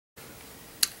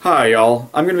Hi y'all,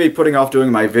 I'm going to be putting off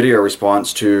doing my video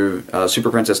response to Super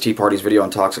Princess Tea Party's video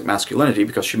on toxic masculinity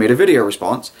because she made a video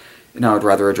response, and I would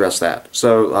rather address that.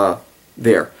 So,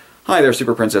 there. Hi there,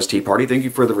 Super Princess Tea Party, thank you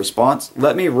for the response.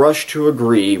 Let me rush to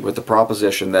agree with the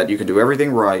proposition that you can do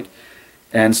everything right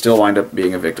and still wind up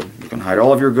being a victim. You can hide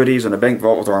all of your goodies in a bank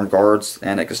vault with armed guards,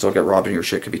 and it can still get robbed and your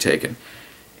shit could be taken.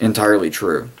 Entirely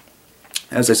true.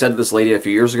 As I said to this lady a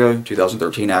few years ago,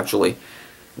 2013 actually,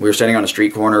 we were standing on a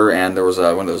street corner, and there was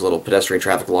one of those little pedestrian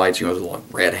traffic lights, you know, the little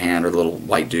red hand or the little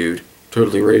white dude.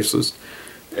 Totally racist.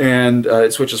 And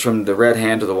it switches from the red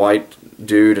hand to the white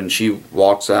dude, and she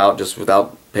walks out just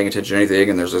without paying attention to anything,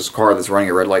 and there's this car that's running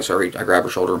a red light, so I grab her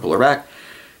shoulder and pull her back.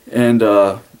 And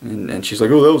she's like,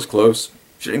 oh, that was close.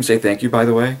 She didn't even say thank you, by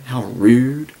the way. How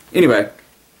rude. Anyway,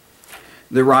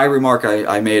 the wry remark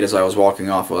I made as I was walking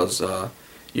off was,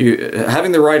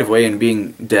 having the right of way and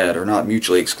being dead are not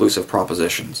mutually exclusive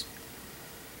propositions.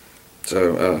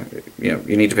 So,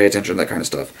 you need to pay attention to that kind of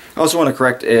stuff. I also want to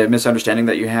correct a misunderstanding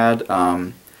that you had.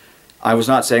 I was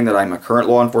not saying that I'm a current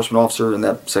law enforcement officer in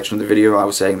that section of the video. I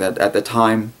was saying that at the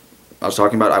time I was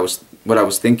talking about, what I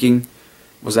was thinking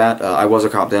was that I was a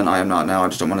cop then. I am not now. I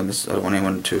just don't want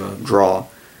anyone to draw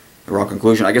the wrong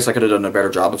conclusion. I guess I could have done a better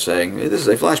job of saying, hey, this is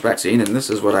a flashback scene, and this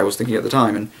is what I was thinking at the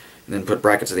time, and then put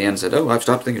brackets at the end and said, oh, I've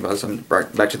stopped thinking about this, I'm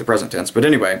back to the present tense. But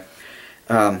anyway,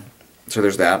 so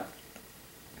there's that.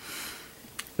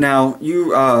 Now,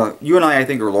 you and I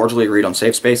think, are largely agreed on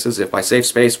safe spaces. If by safe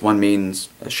space one means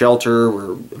a shelter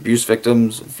where abuse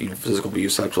victims, physical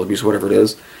abuse, sexual abuse, whatever it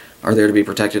is, are there to be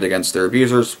protected against their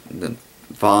abusers, then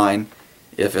fine.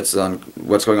 If it's on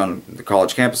what's going on the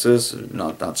college campuses,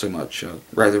 not so much,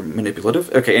 rather manipulative.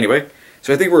 Okay, anyway,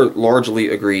 so I think we're largely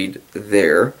agreed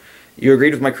there. You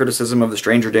agreed with my criticism of the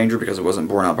stranger danger because it wasn't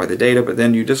borne out by the data, but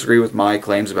then you disagree with my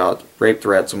claims about rape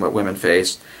threats and what women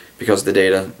face because the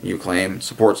data you claim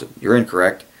supports it. You're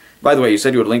incorrect. By the way, you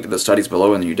said you would link to the studies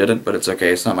below and you didn't, but it's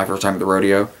okay. It's not my first time at the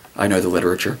rodeo. I know the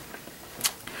literature.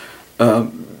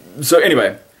 So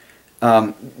anyway,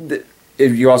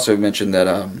 you also mentioned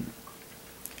that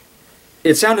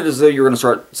it sounded as though you were going to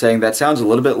start saying that sounds a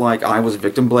little bit like I was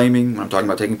victim blaming when I'm talking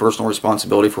about taking personal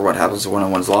responsibility for what happens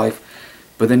in one's life.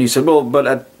 But then you said, well,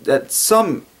 but at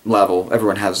some level,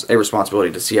 everyone has a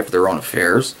responsibility to see after their own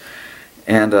affairs.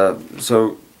 And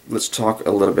so let's talk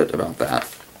a little bit about that.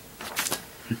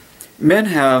 Men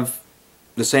have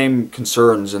the same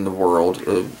concerns in the world,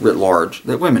 writ large,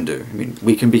 that women do. I mean,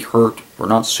 we can be hurt. We're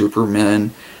not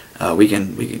supermen. We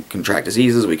can contract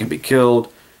diseases. We can be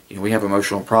killed. We have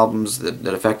emotional problems that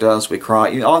affect us. We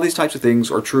cry. All these types of things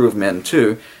are true of men,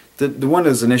 too. The one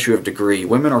is an issue of degree.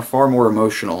 Women are far more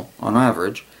emotional, on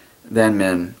average, than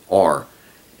men are.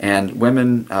 And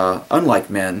women,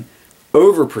 unlike men,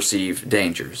 over-perceive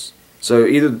dangers. So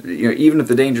even if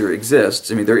the danger exists,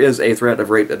 I mean, there is a threat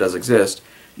of rape that does exist,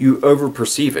 you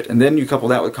over-perceive it. And then you couple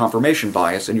that with confirmation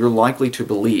bias, and you're likely to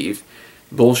believe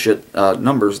bullshit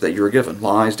numbers that you're given.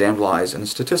 Lies, damned lies, and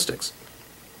statistics.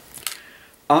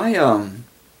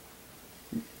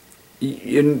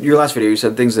 In your last video, you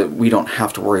said things that we don't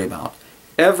have to worry about.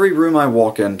 Every room I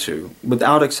walk into,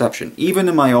 without exception, even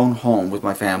in my own home with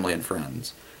my family and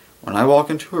friends, when I walk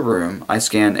into a room, I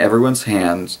scan everyone's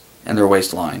hands and their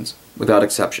waistlines, without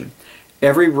exception.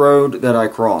 Every road that I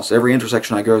cross, every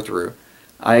intersection I go through,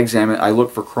 I examine, I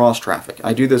look for cross traffic.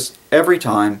 I do this every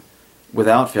time,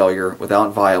 without failure,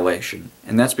 without violation.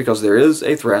 And that's because there is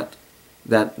a threat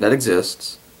that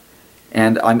exists,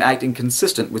 and I'm acting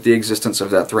consistent with the existence of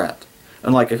that threat.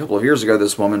 Unlike a couple of years ago,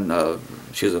 this woman,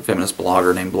 she was a feminist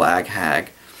blogger named Blag Hag,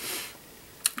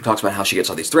 talks about how she gets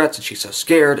all these threats and she's so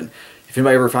scared, and if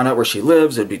anybody ever found out where she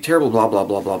lives, it'd be terrible, blah, blah,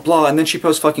 blah, blah, blah, and then she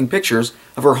posts fucking pictures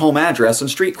of her home address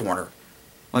and street corner.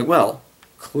 Like, well,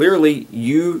 clearly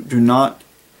you do not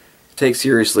take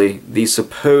seriously the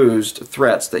supposed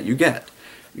threats that you get.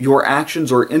 Your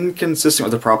actions are inconsistent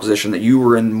with the proposition that you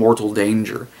were in mortal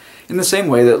danger. In the same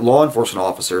way that law enforcement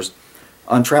officers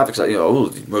on traffic sites,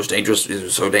 oh, most dangerous,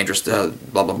 is so dangerous,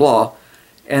 blah, blah, blah.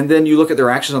 And then you look at their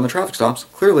actions on the traffic stops,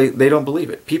 clearly they don't believe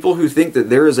it. People who think that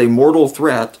there is a mortal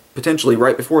threat, potentially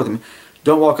right before them,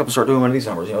 don't walk up and start doing one of these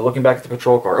numbers. Looking back at the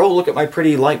patrol car, oh, look at my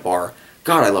pretty light bar.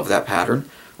 God, I love that pattern.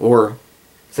 Or,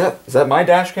 is that my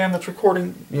dash cam that's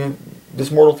recording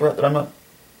this mortal threat that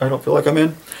I don't feel like I'm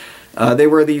in?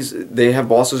 They have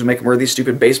bosses who make them wear these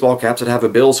stupid baseball caps that have a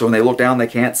bill, so when they look down, they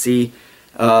can't see,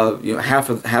 half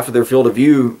of their field of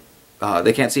view.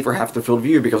 They can't see for half of their field of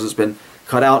view because it's been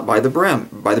cut out by the brim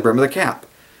of the cap.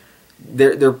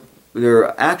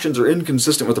 Their actions are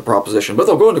inconsistent with the proposition, but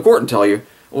they'll go into court and tell you,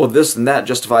 well, this and that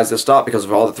justifies this stop because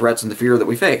of all the threats and the fear that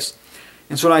we face.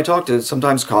 And so when I talk to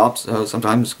sometimes cop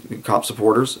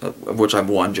supporters, of which I'm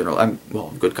one generally,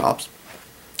 well, good cops.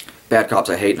 Bad cops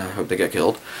I hate and I hope they get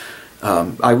killed.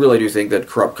 I really do think that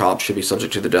corrupt cops should be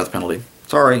subject to the death penalty.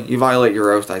 Sorry, you violate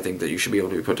your oath, I think that you should be able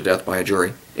to be put to death by a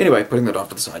jury. Anyway, putting that off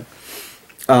to the side.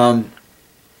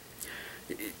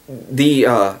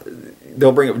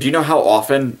 They'll bring up, do you know how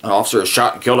often an officer is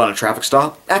shot and killed on a traffic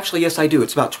stop? Actually, yes, I do.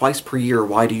 It's about twice per year.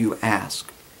 Why do you ask?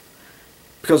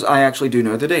 Because I actually do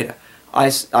know the data.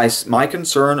 My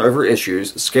concern over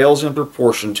issues scales in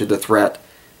proportion to the threat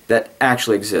that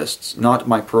actually exists, not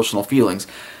my personal feelings,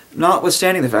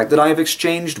 notwithstanding the fact that I have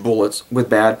exchanged bullets with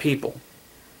bad people.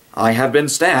 I have been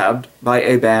stabbed by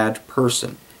a bad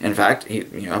person. In fact,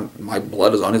 my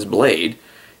blood is on his blade,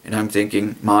 and I'm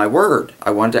thinking, my word,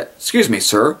 I wanted to, excuse me,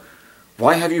 sir,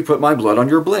 why have you put my blood on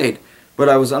your blade? But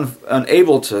I was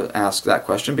unable to ask that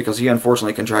question because he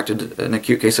unfortunately contracted an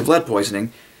acute case of lead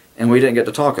poisoning, and we didn't get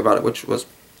to talk about it, which was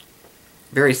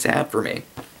very sad for me.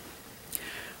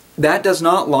 That does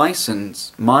not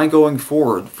license my going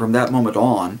forward from that moment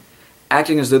on,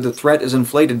 acting as though the threat is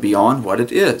inflated beyond what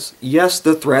it is. Yes,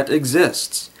 the threat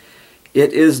exists.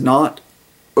 It is not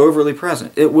overly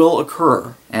present. It will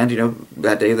occur. And,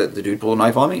 that day that the dude pulled a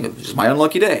knife on me, it was just my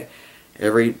unlucky day. Not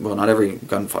every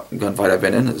gunfight I've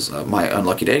been in is my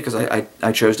unlucky day, because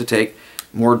I chose to take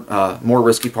more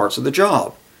risky parts of the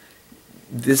job.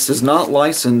 This does not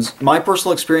license, my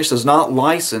personal experience does not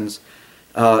license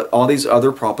all these other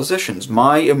propositions.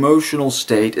 My emotional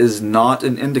state is not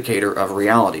an indicator of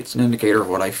reality. It's an indicator of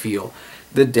what I feel.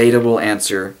 The data will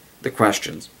answer the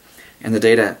questions, and the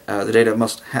data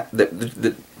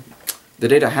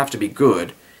have to be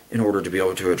good in order to be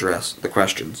able to address the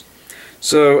questions.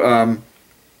 So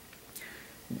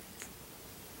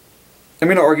I'm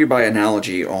going to argue by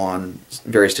analogy on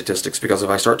various statistics, because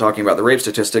if I start talking about the rape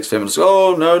statistics, feminists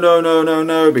go, oh, no, no, no, no,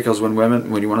 no, because when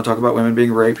you want to talk about women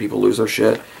being raped, people lose their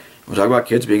shit. When we talk about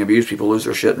kids being abused, people lose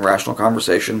their shit in rational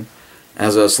conversation.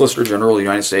 As a Solicitor General of the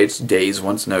United States days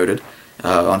once noted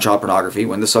on child pornography,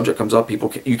 when the subject comes up,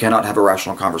 you cannot have a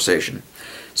rational conversation.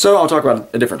 So I'll talk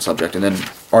about a different subject and then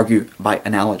argue by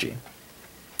analogy.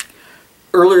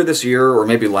 Earlier this year, or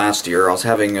maybe last year, I was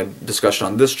having a discussion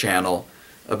on this channel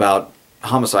about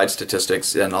homicide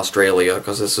statistics in Australia,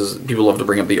 because people love to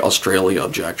bring up the Australia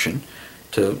objection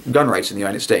to gun rights in the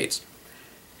United States.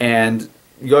 And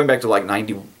going back to like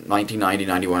 1990,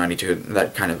 91, 92,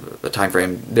 that kind of a time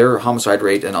frame, their homicide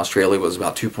rate in Australia was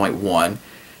about 2.1,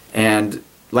 and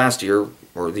last year,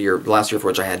 or last year for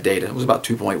which I had data, it was about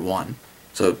 2.1.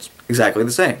 So it's exactly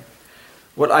the same.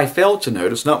 What I failed to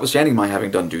notice, notwithstanding my having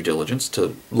done due diligence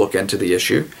to look into the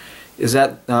issue, is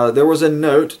that there was a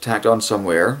note tacked on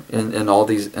somewhere in all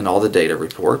the data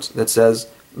reports that says,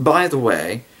 by the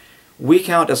way, we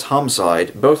count as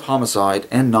homicide both homicide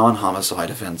and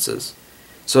non-homicide offenses.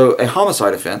 So a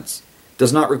homicide offense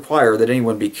does not require that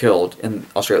anyone be killed in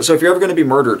Australia. So if you're ever going to be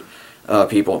murdered,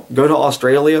 people, go to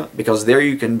Australia, because there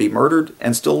you can be murdered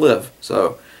and still live.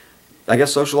 So I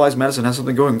guess socialized medicine has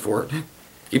something going for it.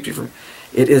 Keeps you from.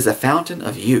 It is a fountain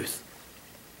of youth.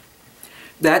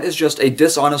 That is just a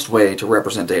dishonest way to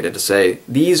represent data, to say,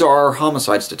 these are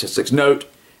homicide statistics. Note,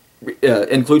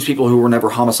 includes people who were never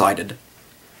homicided.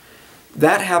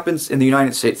 That happens in the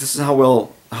United States. This is how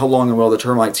long and well the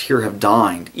termites here have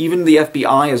dined. Even the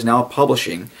FBI is now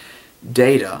publishing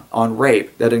data on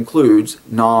rape that includes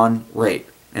non-rape.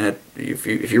 And if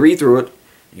you read through it,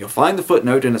 you'll find the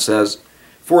footnote, and it says,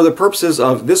 for the purposes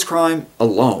of this crime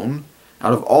alone,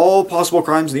 out of all possible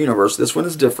crimes in the universe, this one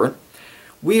is different.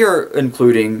 We are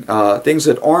including things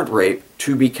that aren't rape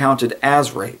to be counted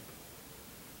as rape,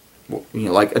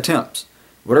 like attempts.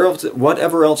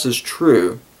 Whatever else is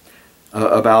true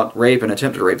about rape and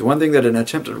attempted rape, the one thing that an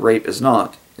attempted rape is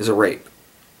not is a rape.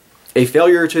 A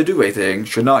failure to do a thing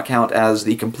should not count as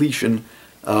the completion,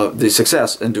 the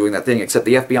success in doing that thing, except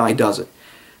the FBI does it,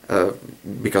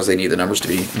 because they need the numbers to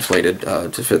be inflated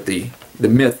to fit the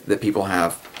myth that people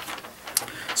have.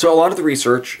 So a lot of the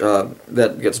research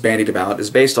that gets bandied about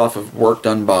is based off of work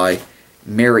done by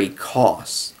Mary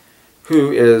Koss,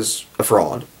 who is a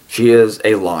fraud. She is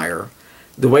a liar.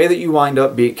 The way that you wind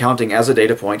up counting as a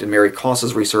data point in Mary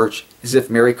Koss's research is if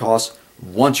Mary Koss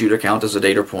wants you to count as a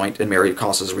data point in Mary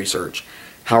Koss's research.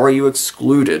 How are you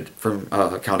excluded from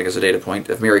counting as a data point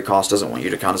if Mary Koss doesn't want you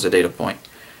to count as a data point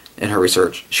in her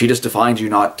research? She just defines you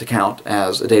not to count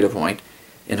as a data point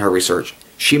in her research.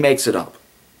 She makes it up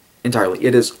entirely.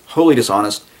 It is wholly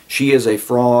dishonest. She is a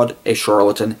fraud, a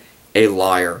charlatan, a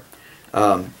liar.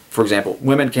 For example,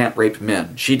 women can't rape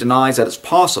men. She denies that it's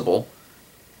possible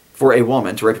for a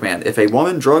woman to rape a man. If a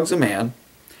woman drugs a man,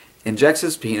 injects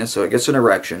his penis so it gets an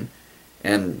erection,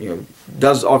 and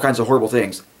does all kinds of horrible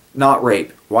things. Not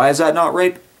rape. Why is that not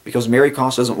rape? Because Mary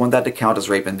Koss doesn't want that to count as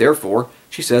rape, and therefore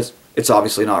she says it's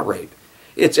obviously not rape.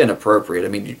 It's inappropriate. I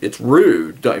mean, it's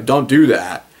rude. Don't do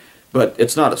that. But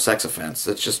it's not a sex offense.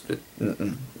 It's just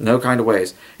no kind of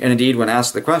ways. And indeed, when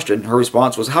asked the question, her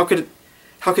response was, "How could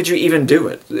you even do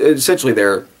it?" Essentially,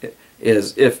 there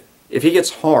is if he gets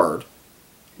hard,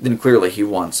 then clearly he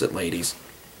wants it, ladies.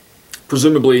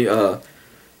 Presumably,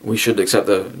 we should accept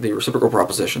the reciprocal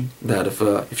proposition that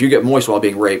if you get moist while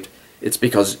being raped, it's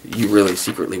because you really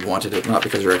secretly wanted it, not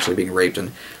because you're actually being raped,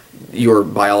 and your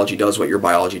biology does what your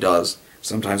biology does,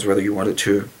 sometimes whether you want it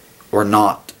to or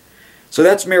not. So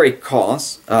that's Mary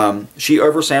Koss. She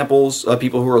oversamples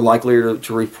people who are likely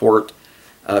to report,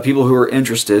 people who are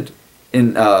interested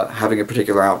in having a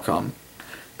particular outcome.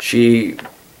 She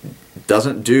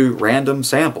doesn't do random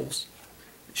samples.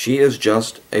 She is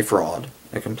just a fraud,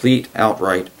 a complete,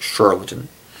 outright charlatan.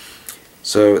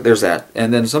 So there's that.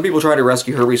 And then some people try to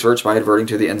rescue her research by adverting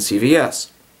to the NCVS,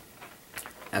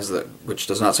 which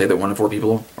does not say that 1 in 4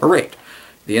 people are raped.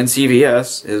 The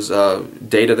NCVS is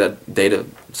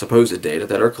supposed data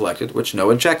that are collected, which no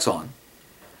one checks on.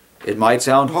 It might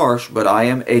sound harsh, but I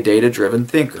am a data-driven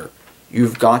thinker.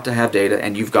 You've got to have data,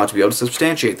 and you've got to be able to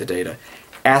substantiate the data.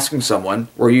 Asking someone,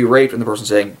 were you raped, and the person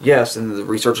saying, yes, and the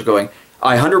researcher going,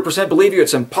 I 100% believe you,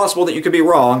 it's impossible that you could be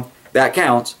wrong, that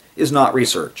counts, is not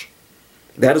research.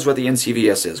 That is what the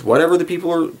NCVS is. Whatever the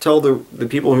people tell the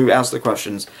people who ask the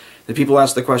questions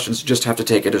just have to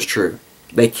take it as true.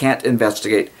 They can't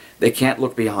investigate. They can't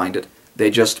look behind it. They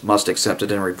just must accept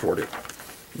it and report it.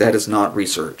 That is not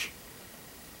research.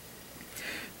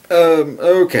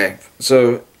 Okay,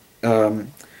 so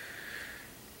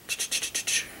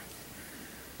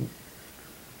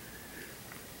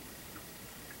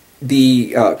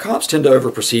the cops tend to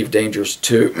overperceive dangers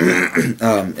too,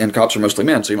 and cops are mostly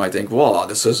men. So you might think, well,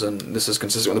 this is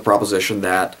consistent with the proposition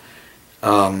that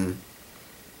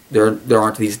there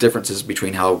aren't these differences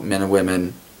between how men and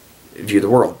women view the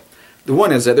world. The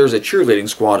one is that there's a cheerleading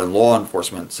squad in law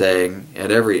enforcement saying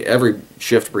at every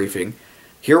shift briefing,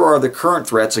 here are the current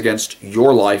threats against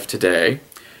your life today.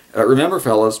 Remember,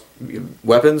 fellas,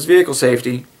 weapons, vehicle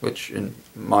safety, which in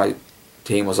my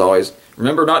team was always,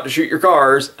 remember not to shoot your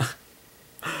cars.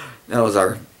 That was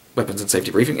our weapons and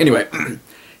safety briefing. Anyway,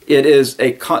 it is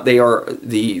they are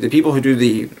the people who do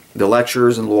the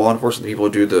lectures in law enforcement, the people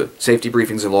who do the safety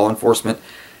briefings in law enforcement,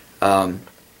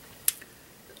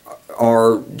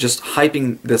 are just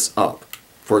hyping this up.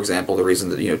 For example, the reason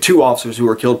that 2 officers who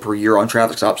are killed per year on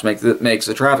traffic stops makes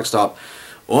a traffic stop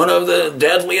one of the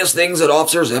deadliest things that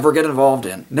officers ever get involved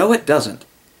in. No, it doesn't.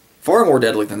 Far more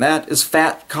deadly than that is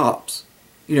fat cops.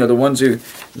 The ones who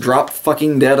drop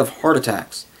fucking dead of heart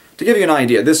attacks. To give you an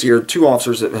idea, this year, 2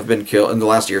 officers have been killed. In the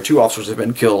last year, 2 officers have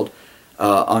been killed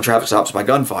on traffic stops by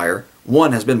gunfire.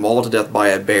 1 has been mauled to death by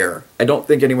a bear. I don't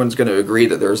think anyone's going to agree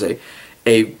that there's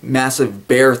a massive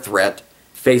bear threat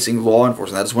facing law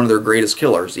enforcement. That is one of their greatest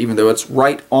killers, even though it's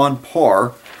right on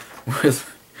par with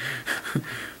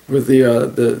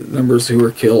the numbers who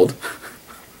were killed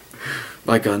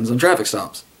by guns on traffic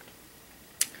stops.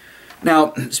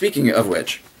 Now, speaking of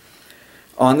which,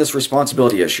 on this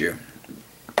responsibility issue,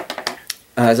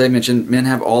 as I mentioned, men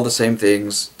have all the same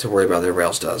things to worry about that everybody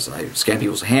else does. I scan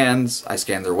people's hands, I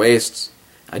scan their waists.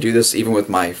 I do this even with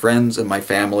my friends and my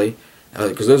family,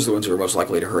 because those are the ones who are most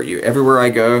likely to hurt you. Everywhere I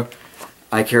go,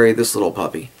 I carry this little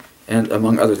puppy, and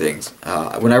among other things.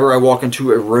 Whenever I walk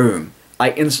into a room,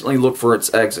 I instantly look for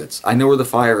its exits. I know where the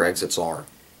fire exits are.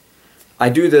 I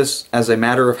do this as a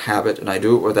matter of habit, and I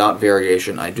do it without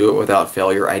variation. I do it without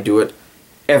failure. I do it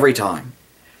every time.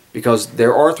 Because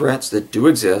there are threats that do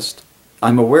exist.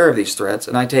 I'm aware of these threats,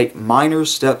 and I take minor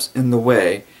steps in the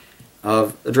way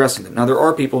of addressing them. Now, there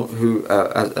are people who,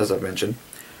 as I've mentioned,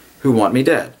 who want me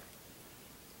dead.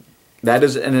 That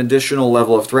is an additional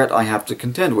level of threat I have to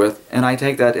contend with, and I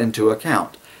take that into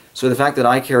account. So the fact that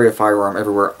I carry a firearm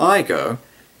everywhere I go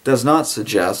does not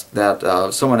suggest that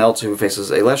someone else who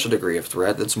faces a lesser degree of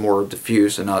threat that's more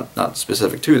diffuse and not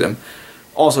specific to them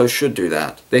also should do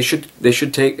that. They should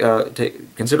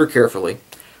consider carefully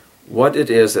what it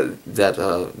is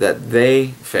that they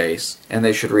face, and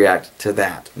they should react to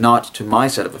that, not to my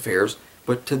set of affairs,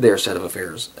 but to their set of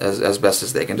affairs as best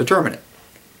as they can determine it.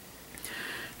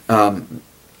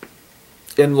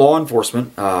 In law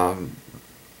enforcement,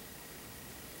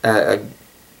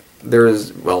 there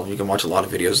is, well, you can watch a lot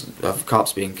of videos of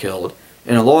cops being killed.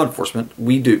 And in law enforcement,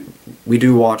 we do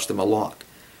watch them a lot.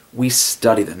 We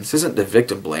study them. This isn't the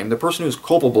victim blame. The person who's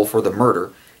culpable for the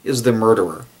murder is the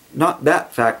murderer. Not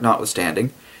that fact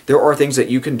notwithstanding, there are things that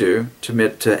you can do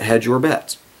to hedge your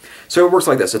bets. So it works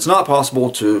like this. It's not possible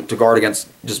to guard against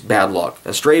just bad luck.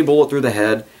 A stray bullet through the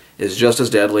head is just as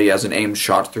deadly as an aimed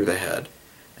shot through the head.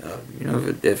 You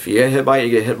know, if you get hit by it,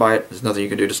 you get hit by it. There's nothing you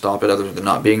can do to stop it other than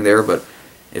not being there. But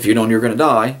if you know you're going to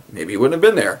die, maybe you wouldn't have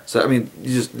been there. So I mean,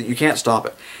 you can't stop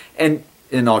it. And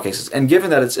in all cases, and given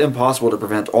that it's impossible to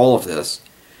prevent all of this,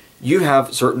 you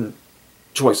have certain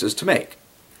choices to make.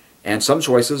 And some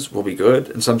choices will be good,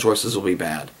 and some choices will be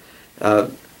bad.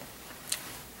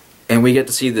 And we get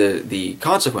to see the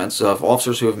consequence of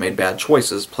officers who have made bad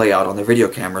choices play out on their video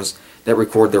cameras that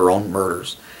record their own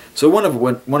murders. So one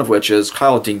of which is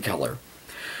Kyle Dinkeller.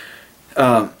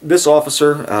 This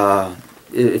officer,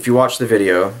 if you watch the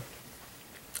video,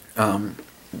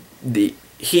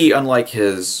 he, unlike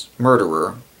his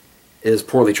murderer, is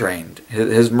poorly trained.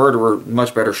 His murderer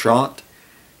much better shot.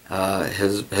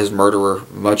 His murderer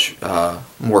much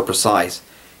more precise.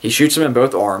 He shoots him in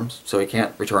both arms, so he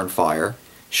can't return fire.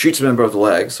 Shoots him in both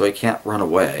legs, so he can't run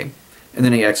away, and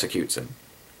then he executes him.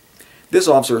 This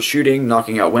officer is shooting,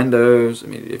 knocking out windows. I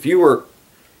mean, if the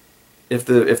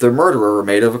murderer were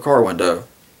made of a car window,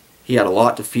 he had a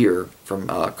lot to fear from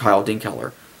Kyle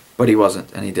Dinkeller, but he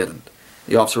wasn't, and he didn't.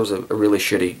 The officer was a really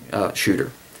shitty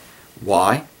shooter.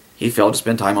 Why? He failed to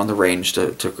spend time on the range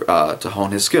to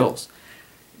hone his skills.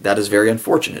 That is very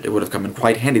unfortunate. It would have come in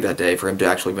quite handy that day for him to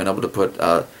actually been able to put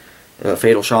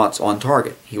fatal shots on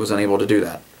target. He was unable to do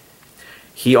that.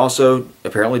 He also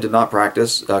apparently did not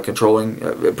practice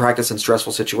practice in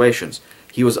stressful situations.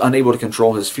 He was unable to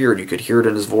control his fear, and you could hear it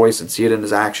in his voice and see it in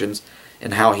his actions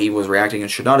and how he was reacting and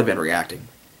should not have been reacting.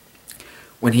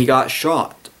 When he got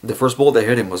shot, the first bullet that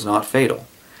hit him was not fatal.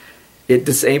 It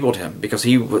disabled him because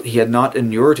he had not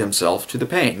inured himself to the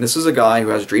pain. This is a guy who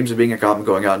has dreams of being a cop and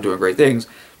going out and doing great things,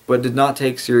 but did not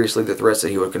take seriously the threats that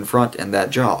he would confront in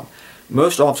that job.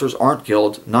 Most officers aren't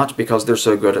killed not because they're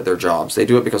so good at their jobs. They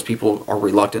do it because people are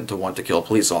reluctant to want to kill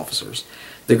police officers.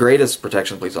 The greatest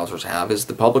protection police officers have is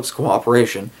the public's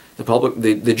cooperation,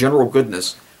 the general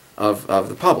goodness of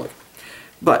the public.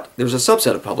 But there's a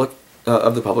subset of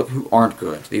the public who aren't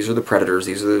good. These are the predators.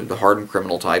 These are the hardened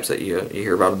criminal types that you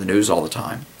hear about in the news all the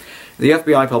time. The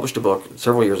FBI published a book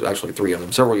several years, actually 3 of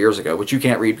them, several years ago, which you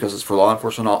can't read because it's for law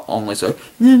enforcement only, so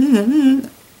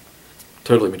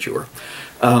totally mature.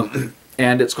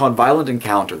 And it's called Violent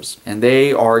Encounters, and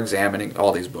they are examining,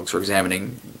 all these books are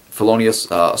examining felonious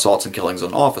assaults and killings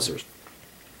on officers.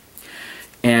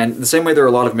 And the same way there are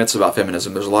a lot of myths about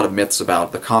feminism, there's a lot of myths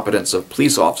about the competence of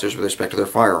police officers with respect to their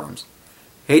firearms.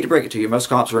 Hate to break it to you, most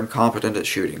cops are incompetent at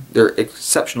shooting. They're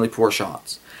exceptionally poor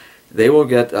shots. They will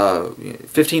get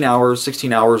 15 hours,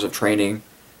 16 hours of training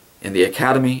in the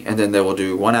academy, and then they will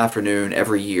do one afternoon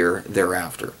every year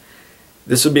thereafter.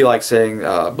 This would be like saying,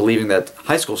 believing that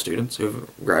high school students who've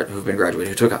been graduated,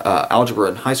 who took algebra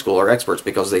in high school, are experts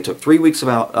because they took 3 weeks of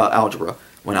algebra,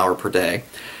 1 hour per day,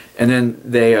 and then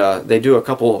they try to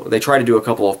do a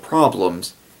couple of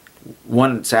problems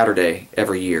one Saturday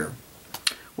every year.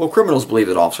 Well, criminals believe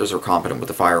that officers are competent with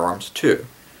the firearms too.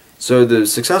 So the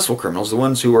successful criminals, the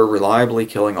ones who are reliably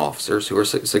killing officers, who are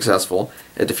successful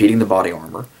at defeating the body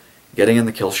armor, getting in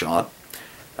the kill shot,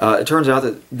 it turns out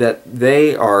that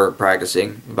they are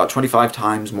practicing about 25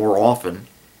 times more often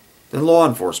than law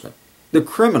enforcement. The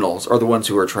criminals are the ones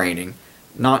who are training,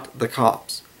 not the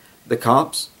cops. The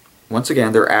cops, once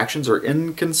again, their actions are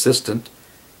inconsistent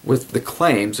with the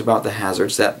claims about the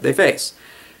hazards that they face.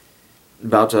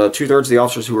 About 2/3 of the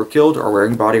officers who were killed are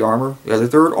wearing body armor, the other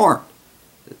third aren't.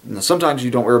 Now, sometimes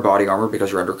you don't wear body armor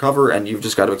because you're undercover and you've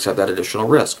just got to accept that additional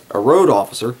risk. A road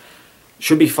officer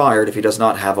should be fired if he does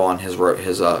not have on his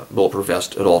bulletproof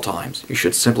vest at all times. You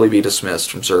should simply be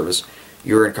dismissed from service.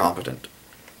 You're incompetent.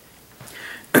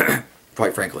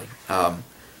 Quite frankly.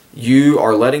 You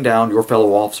are letting down your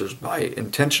fellow officers by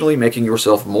intentionally making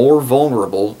yourself more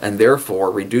vulnerable and therefore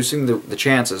reducing the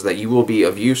chances that you will be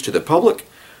of use to the public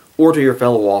or to your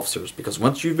fellow officers. Because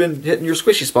once you've been hitting your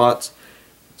squishy spots,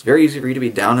 it's very easy for you to be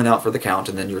down and out for the count,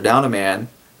 and then you're down a man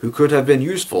who could have been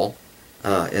useful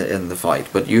in the fight.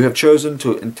 But you have chosen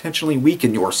to intentionally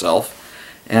weaken yourself,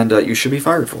 and you should be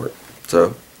fired for it.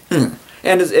 So, and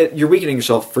you're weakening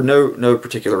yourself for no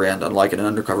particular end, unlike in an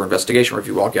undercover investigation where if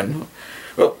you walk in,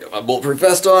 well, got my bulletproof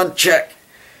vest on, check.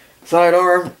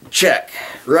 Sidearm, check.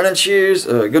 Running shoes,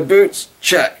 good boots,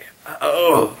 check.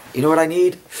 Oh, you know what I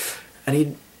need? I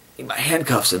need my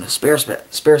handcuffs and a spare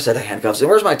set of handcuffs. And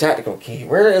where's my tactical key?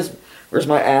 Where's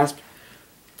my asp?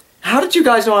 How did you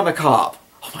guys know I'm a cop?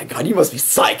 Oh my god, you must be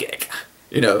psychic.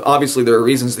 You know, obviously there are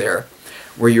reasons there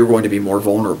where you're going to be more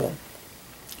vulnerable.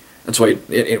 That's why,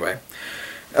 anyway.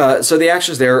 So the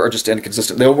actions there are just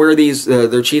inconsistent. They'll wear these,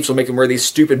 their chiefs will make them wear these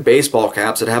stupid baseball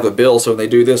caps that have a bill, so when they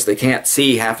do this, they can't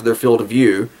see half of their field of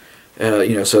view.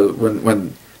 You know, so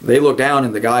when they look down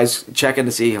and the guy's checking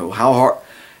to see how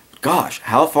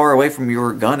far away from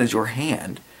your gun is your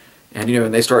hand, and you know,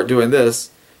 and they start doing this,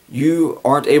 you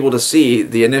aren't able to see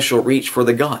the initial reach for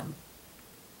the gun.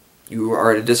 You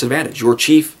are at a disadvantage. Your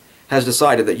chief has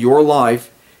decided that your life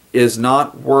is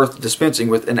not worth dispensing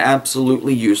with an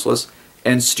absolutely useless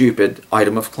and stupid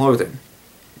item of clothing.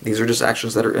 These are just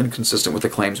actions that are inconsistent with the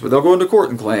claims, but they'll go into court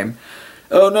and claim,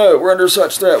 oh no, we're under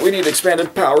such threat, we need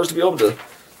expanded powers to be able to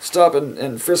stop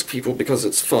and frisk people because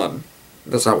it's fun.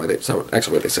 That's not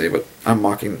actually what they say, but I'm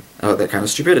mocking that kind of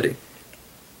stupidity.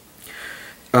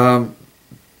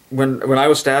 When I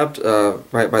was stabbed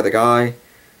by the guy,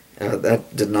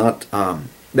 that did not,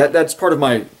 that's part of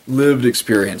my lived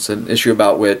experience, an issue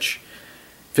about which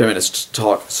feminists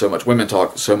talk so much, women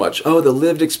talk so much. Oh, the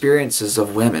lived experiences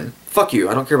of women. Fuck you,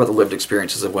 I don't care about the lived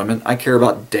experiences of women. I care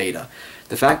about data.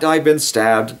 The fact I've been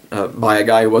stabbed by a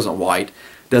guy who wasn't white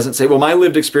doesn't say, well, my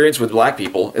lived experience with black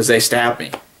people is they stabbed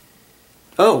me.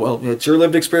 Oh, well, it's your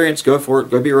lived experience, go for it,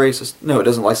 go be racist. No, it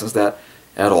doesn't license that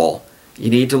at all. You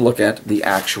need to look at the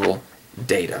actual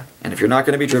data. And if you're not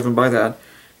going to be driven by that,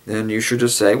 then you should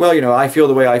just say, well, you know, I feel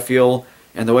the way I feel,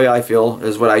 and the way I feel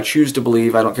is what I choose to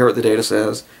believe. I don't care what the data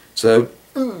says. So,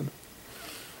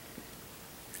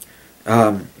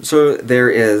 so there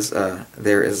is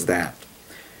that.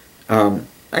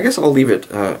 I guess I'll leave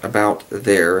it about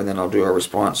there, and then I'll do a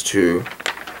response to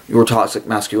your toxic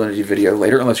masculinity video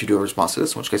later, unless you do a response to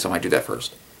this, in which case I might do that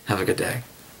first. Have a good day.